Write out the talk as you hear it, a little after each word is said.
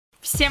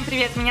Всем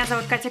привет, меня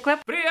зовут Катя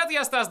Клэп. Привет,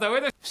 я Стас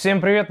Давыдов. Всем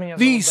привет, меня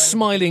зовут These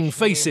smiling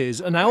faces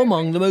are now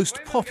among the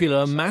most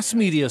popular mass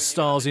media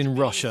stars in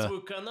Russia.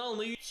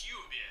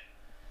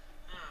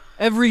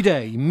 Every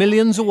day,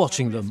 millions are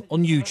watching them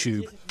on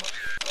YouTube.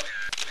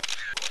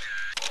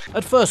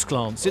 At first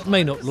glance, it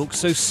may not look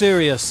so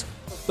serious,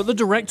 but the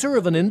director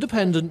of an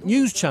independent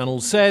news channel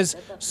says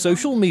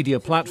social media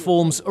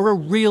platforms are a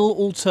real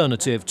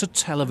alternative to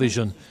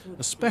television,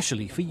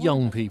 especially for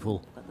young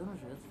people.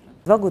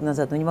 2 года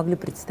назад мы не могли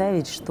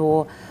представить,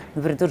 что,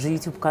 например, тот же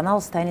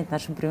YouTube-канал станет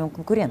нашим прямым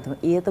конкурентом.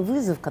 И это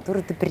вызов,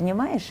 который ты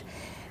принимаешь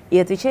и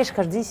отвечаешь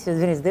каждый день,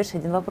 задаешь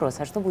один вопрос.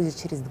 А что будет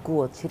через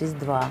год, через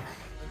 2?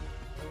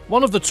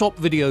 One of the top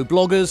video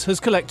bloggers has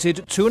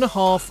collected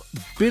 2.5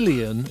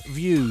 billion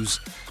views.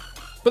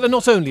 But they're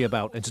not only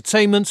about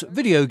entertainment,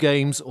 video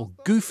games or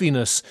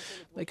goofiness.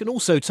 They can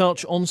also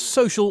touch on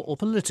social or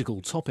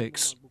political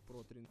topics.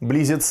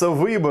 Близятся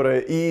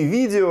выборы, и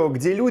видео,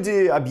 где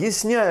люди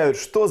объясняют,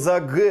 что за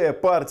Г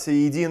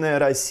партия «Единая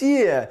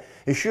Россия»,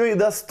 еще и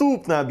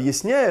доступно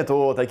объясняют,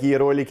 такие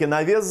ролики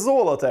на вес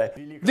золота.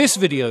 This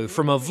video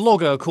from a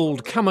vlogger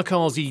called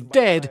Kamikaze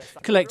Dead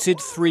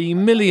collected 3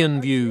 million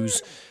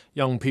views.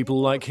 Young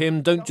people like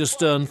him don't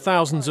just earn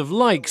thousands of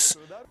likes.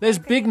 There's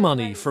big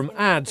money from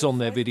ads on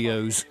their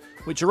videos,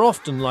 which are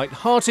often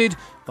light-hearted,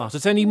 but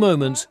at any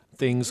moment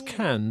things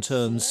can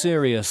turn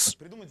serious.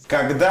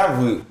 Когда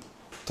вы,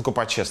 только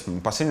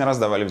по-честному, последний раз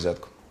давали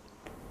взятку?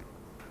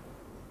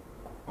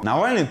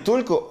 Навальный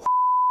только...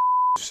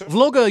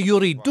 Vlogger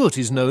Yuri Dut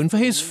is known for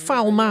his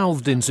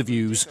foul-mouthed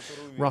interviews.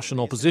 Russian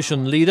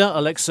opposition leader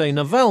Alexei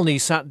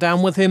Navalny sat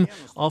down with him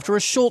after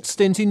a short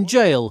stint in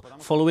jail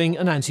following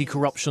an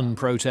anti-corruption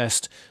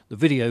protest. The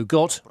video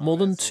got more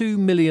than 2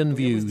 million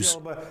views.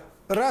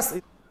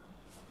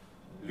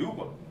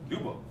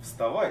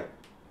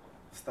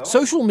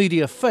 Social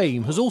media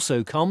fame has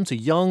also come to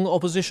young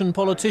opposition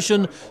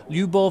politician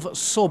Lyubov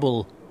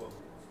Sobol.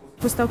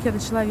 После того, как я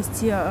начала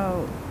вести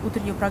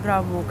утреннюю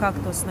программу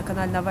 «Кактус» на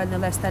канале «Навальный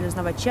лайф» стали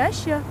узнавать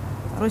чаще,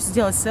 просят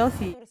делать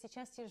селфи.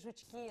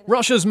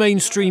 Russia's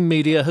mainstream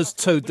media has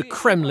towed the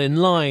Kremlin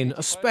line,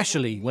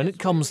 especially when it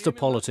comes to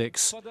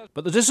politics.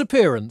 But the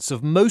disappearance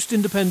of most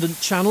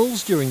independent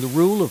channels during the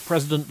rule of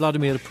President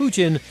Vladimir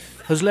Putin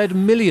has led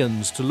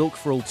millions to look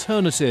for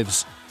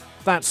alternatives.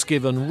 That's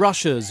given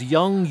Russia's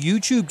young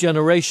YouTube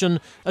generation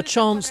a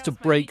chance to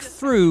break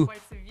through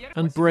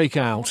and break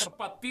out.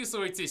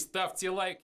 Подписывайтесь, ставьте лайк.